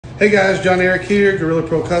Hey guys, John Eric here, Gorilla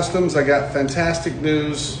Pro Customs. I got fantastic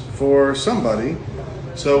news for somebody.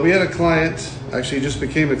 So we had a client, actually just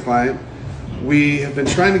became a client. We have been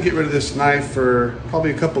trying to get rid of this knife for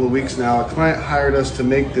probably a couple of weeks now. A client hired us to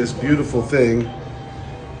make this beautiful thing,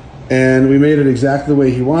 and we made it exactly the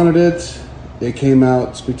way he wanted it. It came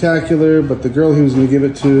out spectacular, but the girl he was going to give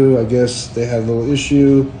it to, I guess they had a little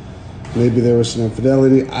issue. Maybe there was some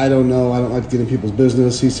infidelity. I don't know. I don't like to get in people's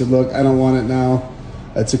business. He said, look, I don't want it now.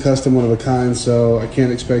 It's a custom, one of a kind, so I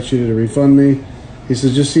can't expect you to refund me. He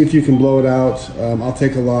says, just see if you can blow it out. I'll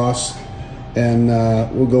take a loss, and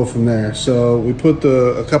we'll go from there. So we put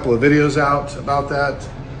a couple of videos out about that.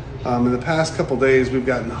 In the past couple days, we've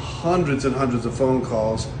gotten hundreds and hundreds of phone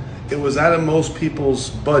calls. It was out of most people's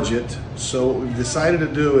budget, so what we've decided to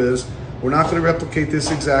do is we're not going to replicate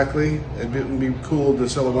this exactly. It would be cool to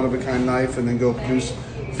sell a one-of-a-kind knife and then go produce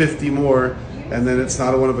 50 more, and then it's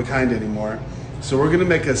not a one-of-a-kind anymore. So we're going to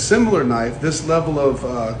make a similar knife, this level of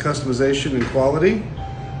customization and quality.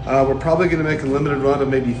 We're probably going to make a limited run of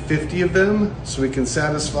maybe 50 of them so we can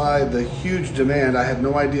satisfy the huge demand. I had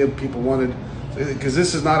no idea people wanted, because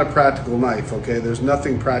this is not a practical knife, okay? There's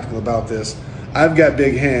nothing practical about this. I've got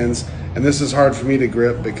big hands, and this is hard for me to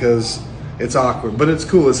grip because it's awkward, but it's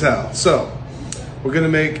cool as hell. So we're going to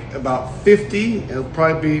make about 50. It'll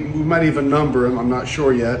probably be, we might even number them, I'm not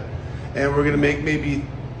sure yet. And we're going to make maybe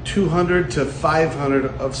 200 to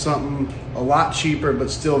 500 of something a lot cheaper but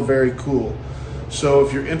still very cool. So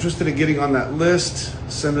if you're interested in getting on that list,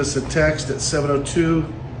 send us a text at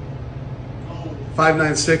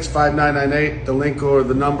 702-596-5998. The link or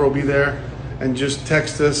the number will be there, and just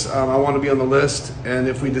text us, I want to be on the list. And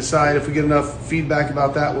if we decide, if we get enough feedback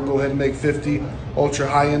about that, we'll go ahead and make 50 ultra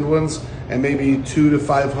high-end ones and maybe 200 to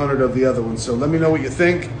 500 of the other ones. So let me know what you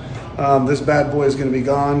think. This bad boy is going to be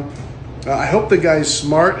gone. I hope the guy's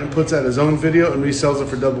smart and puts out his own video and resells it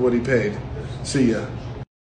for double what he paid. See ya.